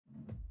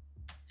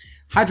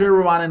Hi to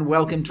everyone and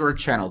welcome to our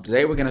channel.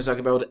 Today we're going to talk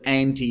about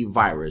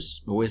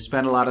antivirus. We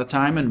spend a lot of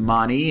time and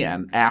money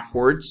and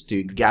efforts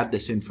to get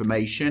this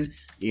information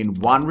in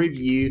one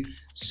review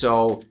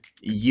so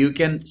you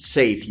can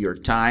save your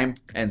time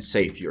and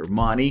save your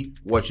money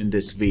watching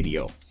this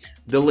video.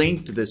 The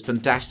link to this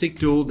fantastic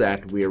tool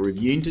that we are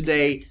reviewing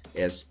today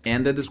is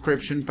in the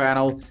description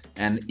panel,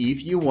 and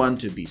if you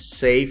want to be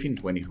safe in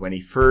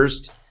 2021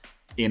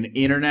 in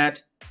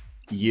internet,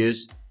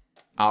 use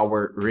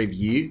our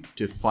review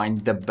to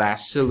find the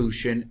best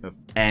solution of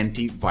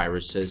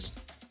antiviruses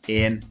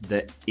in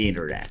the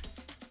internet.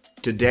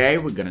 Today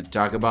we're going to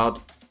talk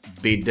about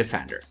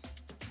Bitdefender.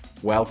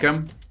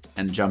 Welcome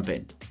and jump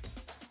in.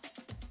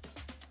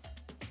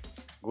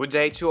 Good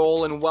day to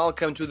all and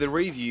welcome to the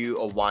review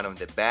of one of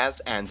the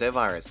best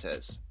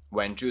antiviruses.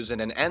 When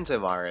choosing an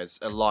antivirus,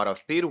 a lot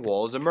of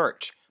pitfalls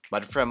emerge,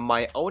 but from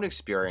my own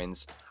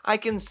experience, I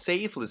can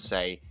safely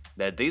say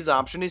that this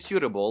option is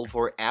suitable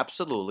for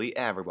absolutely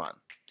everyone.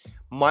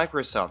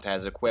 Microsoft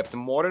has equipped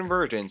modern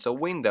versions of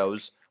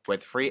Windows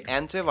with free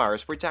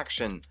antivirus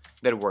protection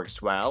that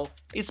works well,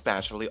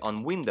 especially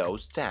on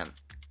Windows 10.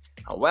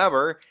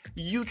 However,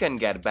 you can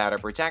get better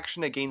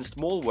protection against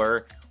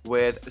malware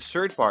with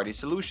third-party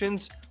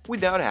solutions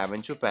without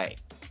having to pay.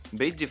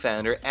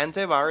 Bitdefender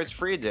Antivirus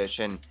Free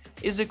Edition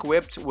is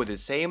equipped with the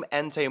same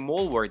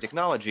anti-malware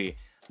technology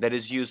that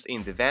is used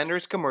in the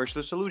vendor's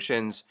commercial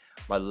solutions,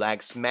 but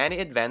lacks many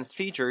advanced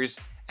features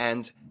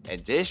and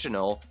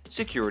additional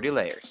security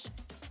layers.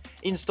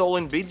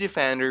 Installing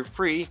Bitdefender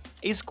Free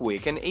is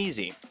quick and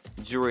easy.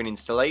 During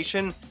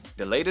installation,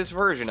 the latest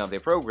version of the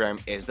program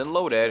is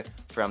downloaded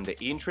from the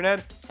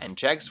internet and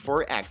checks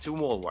for active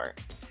malware.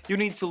 You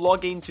need to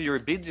log into your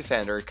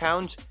Bitdefender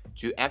account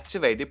to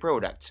activate the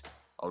product,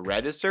 or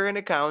register an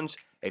account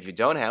if you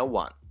don't have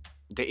one.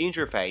 The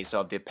interface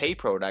of the paid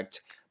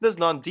product does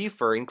not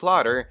differ in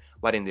clutter,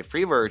 but in the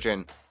free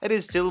version, it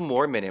is still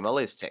more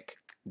minimalistic.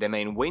 The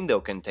main window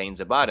contains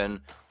a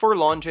button for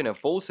launching a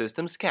full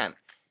system scan,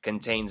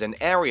 contains an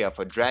area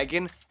for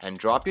dragging and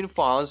dropping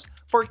files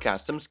for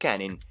custom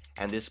scanning,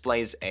 and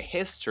displays a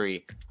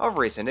history of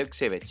recent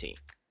activity.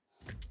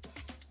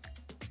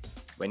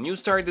 When you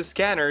start the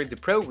scanner, the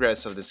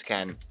progress of the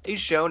scan is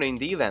shown in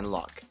the event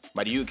log,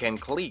 but you can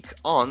click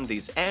on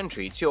this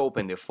entry to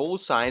open the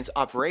full-size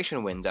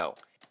operation window.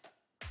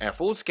 A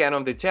full scan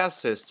of the test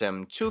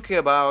system took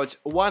about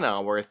 1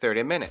 hour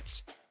 30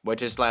 minutes,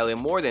 which is slightly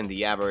more than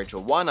the average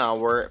of 1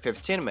 hour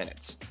 15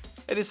 minutes.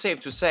 It is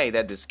safe to say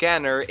that the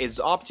scanner is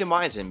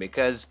optimizing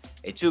because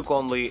it took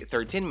only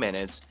 13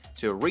 minutes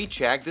to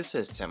recheck the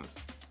system.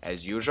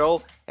 As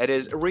usual, it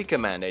is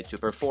recommended to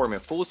perform a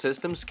full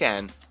system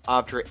scan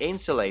after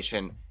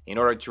installation in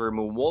order to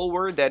remove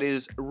malware that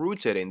is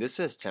rooted in the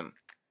system.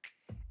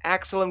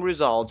 Excellent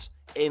results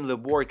in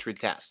laboratory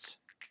tests.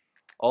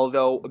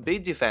 Although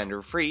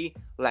Bitdefender Free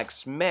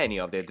lacks many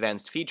of the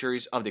advanced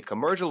features of the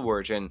commercial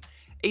version,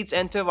 its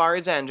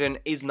antivirus engine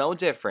is no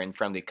different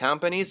from the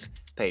company's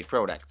paid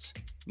products.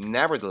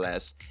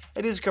 Nevertheless,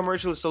 it is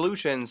commercial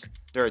solutions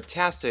that are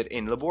tested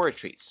in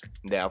laboratories.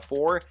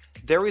 Therefore,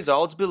 the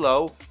results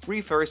below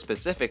refer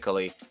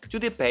specifically to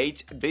the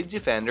paid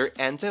Bitdefender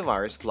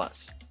Antivirus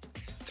Plus.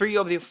 3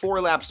 of the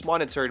 4 labs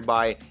monitored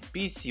by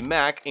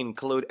PCMag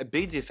include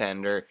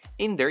Bitdefender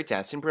in their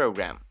testing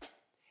program.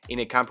 In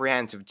a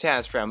comprehensive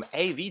test from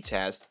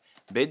AV-Test,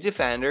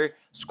 Bitdefender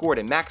scored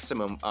a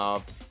maximum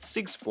of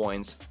 6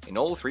 points in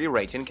all 3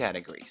 rating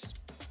categories.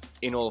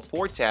 In all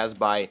 4 tests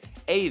by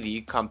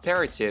AV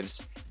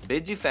Comparatives,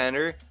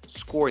 Bitdefender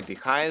scored the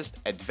highest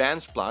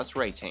Advanced Plus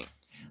rating.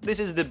 This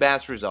is the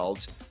best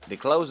result. The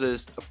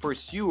closest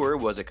pursuer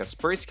was a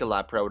Kaspersky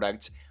Lab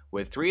product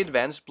with 3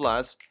 Advanced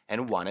Plus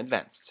and 1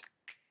 Advanced.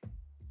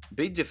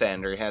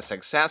 Bitdefender has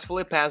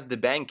successfully passed the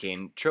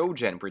banking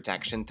Trojan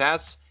protection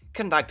tests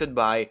conducted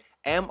by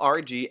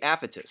MRG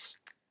Ephetus.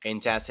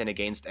 In testing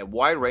against a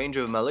wide range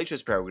of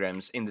malicious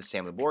programs in the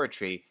same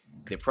laboratory,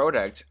 the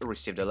product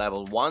received a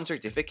Level 1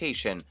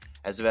 certification,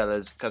 as well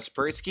as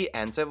Kaspersky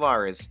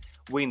Antivirus,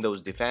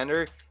 Windows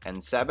Defender,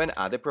 and 7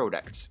 other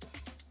products.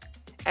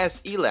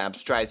 SE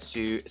Labs tries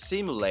to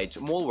simulate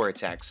malware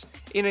attacks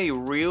in a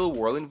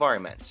real-world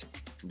environment.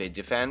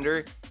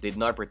 Bitdefender did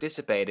not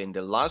participate in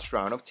the last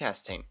round of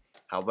testing.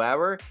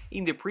 However,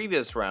 in the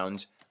previous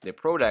round, the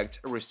product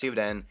received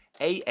an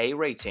AA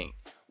rating,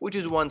 which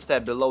is 1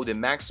 step below the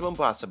maximum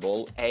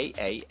possible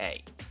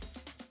AAA.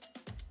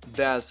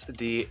 Thus,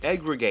 the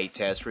aggregate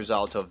test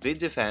result of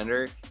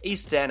Bitdefender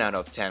is 10 out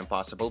of 10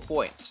 possible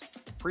points.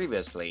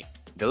 Previously,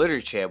 the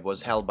leadership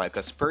was held by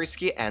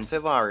Kaspersky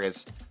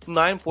Antivirus,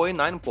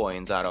 9.9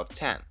 points out of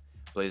 10.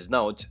 Please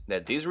note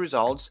that these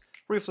results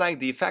reflect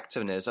the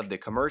effectiveness of the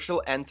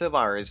commercial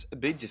antivirus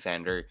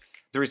Bitdefender.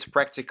 There is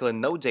practically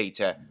no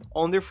data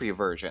on the free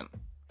version.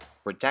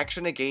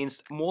 Protection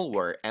against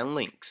malware and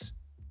links.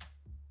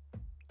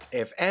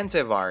 If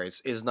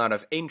antivirus is not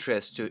of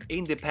interest to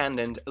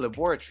independent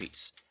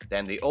laboratories,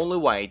 then the only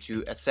way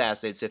to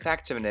assess its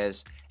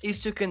effectiveness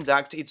is to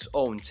conduct its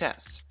own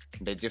tests.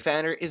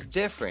 Bitdefender is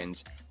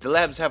different. The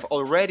labs have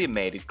already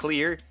made it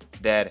clear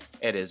that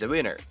it is a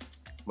winner.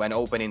 When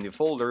opening the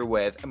folder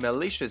with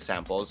malicious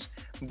samples,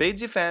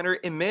 Bitdefender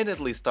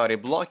immediately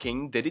started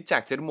blocking the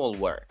detected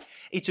malware.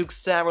 It took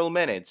several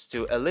minutes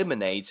to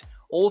eliminate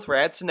all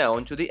threats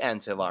known to the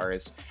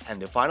antivirus,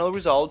 and the final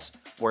results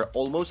were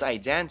almost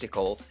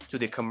identical to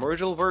the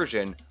commercial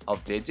version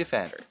of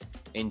Bitdefender.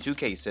 In two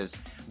cases,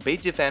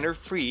 Bitdefender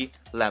Free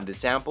left the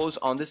samples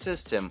on the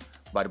system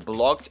but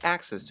blocked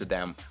access to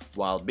them,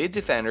 while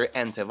Bitdefender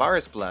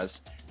Antivirus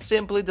Plus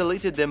simply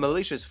deleted the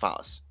malicious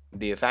files.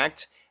 The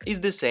effect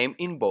is the same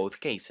in both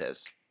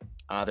cases.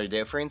 Other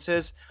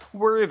differences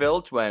were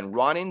revealed when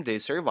running the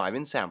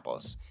surviving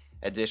samples.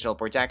 Additional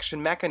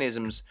protection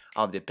mechanisms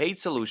of the paid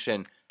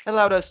solution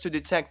allowed us to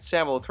detect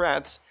several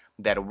threats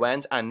that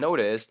went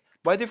unnoticed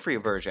by the free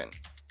version.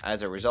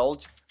 As a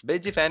result,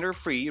 Bitdefender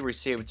Free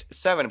received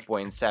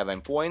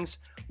 7.7 points,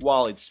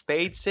 while its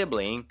paid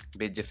sibling,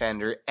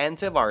 Bitdefender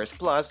Antivirus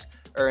Plus,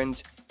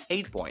 earned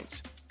 8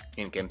 points.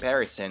 In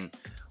comparison,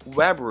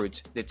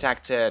 Webroot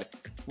detected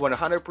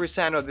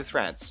 100% of the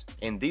threats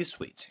in this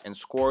suite and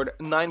scored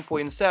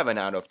 9.7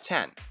 out of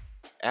 10.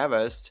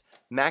 Avast,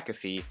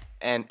 McAfee,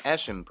 and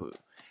Eshempoo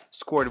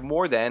scored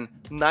more than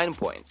 9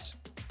 points.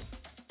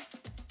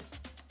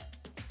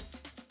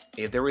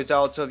 If the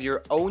results of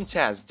your own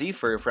tests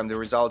differ from the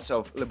results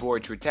of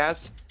laboratory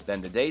tests, then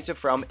the data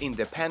from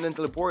independent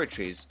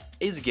laboratories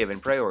is given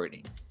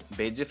priority.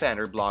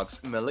 Bitdefender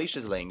blocks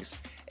malicious links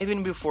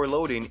even before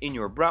loading in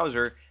your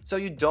browser, so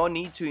you don't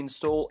need to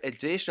install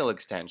additional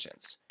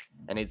extensions.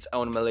 In its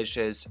own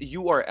malicious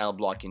URL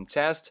blocking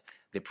test,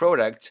 the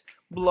product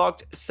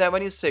blocked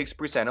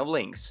 76% of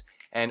links,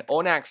 and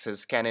on-access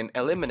scanning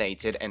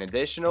eliminated an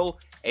additional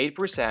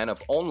 8%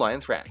 of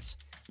online threats.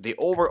 The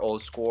overall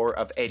score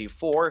of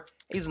 84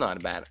 is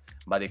not bad,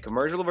 but the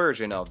commercial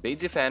version of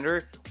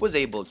Bitdefender was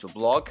able to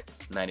block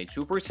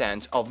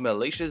 92% of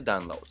malicious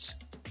downloads.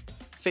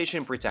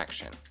 Phishing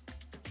protection.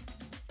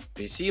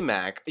 PC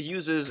Mac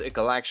uses a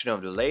collection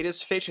of the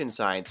latest phishing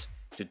sites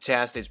to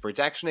test its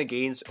protection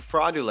against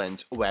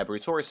fraudulent web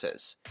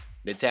resources.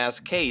 The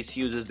test case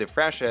uses the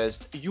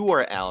freshest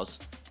URLs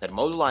that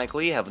most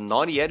likely have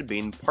not yet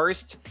been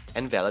parsed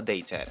and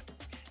validated.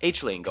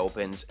 Each link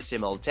opens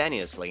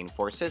simultaneously in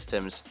 4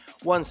 systems.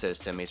 One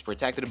system is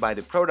protected by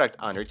the product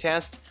under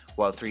test,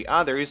 while 3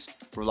 others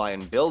rely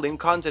on built-in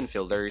content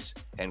filters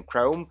in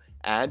Chrome,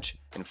 Edge,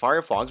 and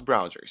Firefox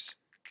browsers.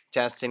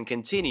 Testing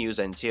continues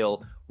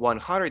until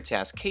 100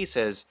 test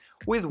cases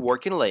with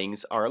working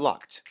links are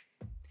locked.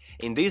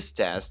 In this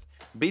test,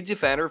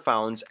 Bitdefender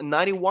found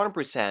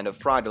 91% of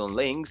fraudulent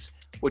links,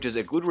 which is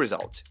a good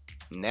result.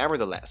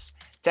 Nevertheless,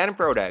 10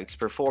 products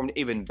performed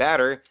even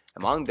better,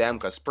 among them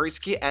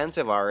Kaspersky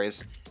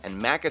Antivirus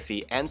and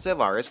McAfee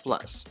Antivirus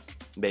Plus.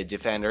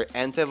 Bitdefender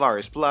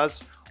Antivirus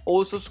Plus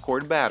also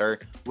scored better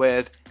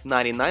with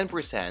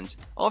 99%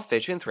 of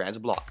phishing threats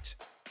blocked.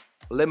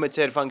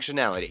 Limited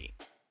functionality.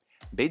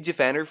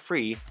 Bitdefender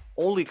Free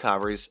only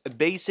covers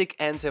basic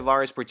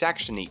antivirus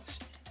protection needs.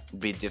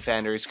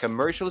 Bitdefender's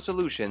commercial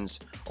solutions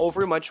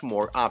offer much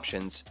more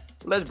options.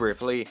 Let's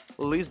briefly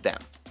list them.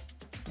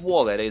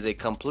 Wallet is a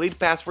complete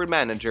password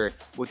manager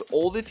with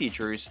all the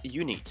features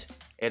you need.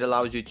 It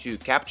allows you to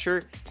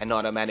capture and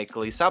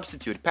automatically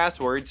substitute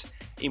passwords,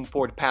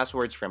 import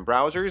passwords from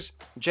browsers,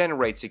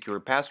 generate secure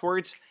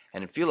passwords,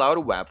 and fill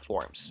out web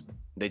forms.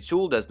 The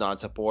tool does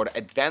not support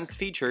advanced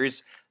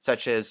features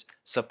such as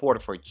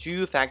support for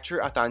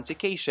two-factor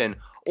authentication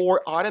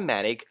or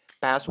automatic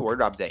password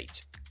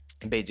update.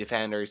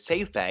 Bitdefender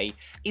SafePay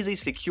is a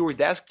secure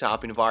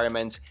desktop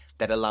environment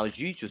that allows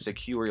you to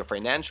secure your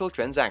financial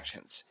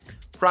transactions.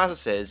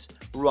 Processes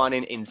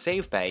running in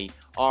SafePay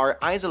are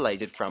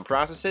isolated from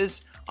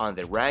processes on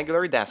the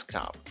regular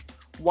desktop.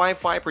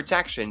 Wi-Fi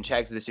protection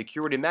checks the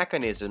security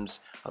mechanisms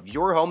of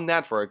your home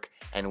network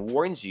and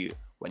warns you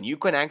when you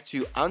connect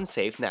to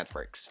unsafe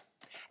networks.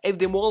 If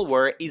the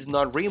malware is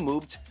not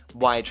removed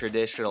by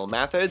traditional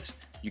methods,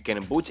 you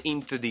can boot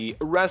into the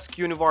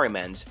rescue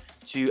environment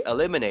to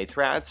eliminate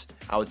threats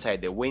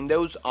outside the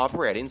Windows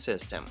operating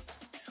system.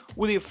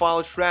 With a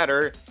file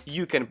shredder,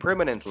 you can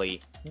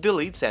permanently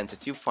delete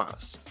sensitive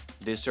files.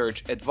 The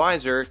Search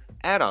Advisor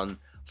add-on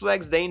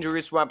flags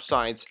dangerous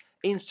websites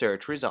in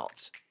search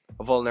results.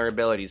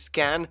 Vulnerability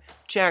Scan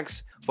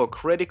checks for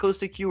critical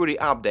security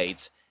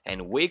updates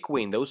and weak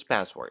Windows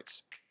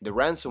passwords. The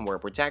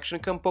ransomware protection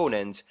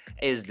component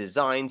is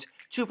designed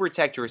to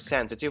protect your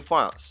sensitive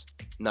files.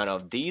 None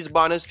of these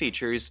bonus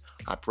features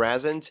are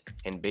present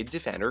in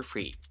Bitdefender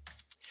Free.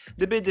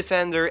 The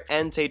Bitdefender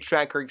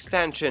Anti-Tracker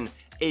extension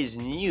is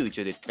new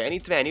to the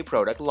 2020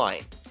 product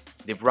line.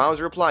 The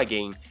browser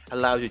plugin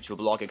allows you to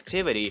block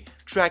activity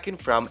tracking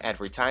from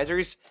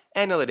advertisers,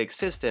 analytic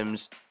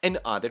systems, and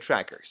other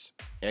trackers.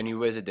 When you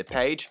visit the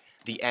page,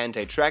 the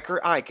anti-tracker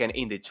icon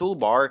in the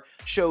toolbar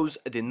shows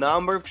the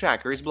number of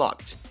trackers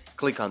blocked.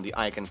 Click on the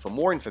icon for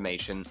more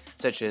information,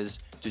 such as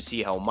to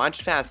see how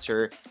much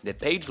faster the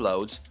page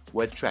loads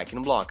with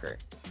Tracking Blocker.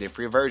 The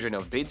free version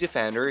of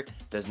Bitdefender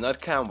does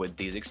not come with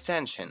this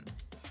extension.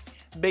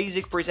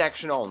 Basic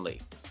protection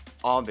only.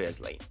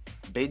 Obviously,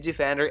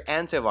 Bitdefender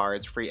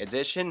Antivirus Free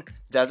Edition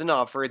doesn't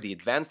offer the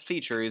advanced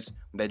features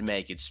that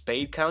make its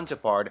paid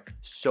counterpart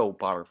so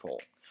powerful.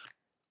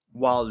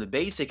 While the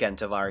basic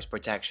antivirus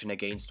protection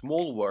against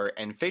malware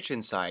and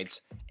phishing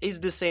sites is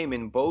the same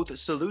in both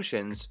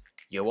solutions,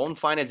 you won't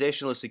find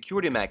additional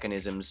security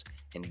mechanisms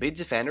in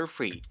Bitdefender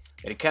Free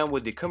that come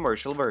with the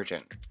commercial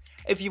version.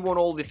 If you want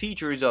all the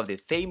features of the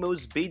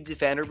famous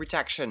Bitdefender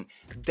protection,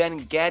 then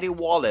get your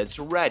wallets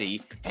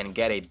ready and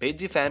get a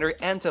Bitdefender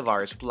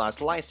Antivirus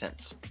Plus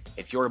license.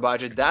 If your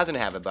budget doesn't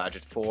have a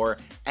budget for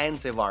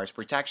antivirus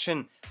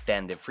protection,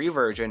 then the free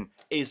version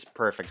is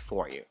perfect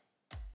for you.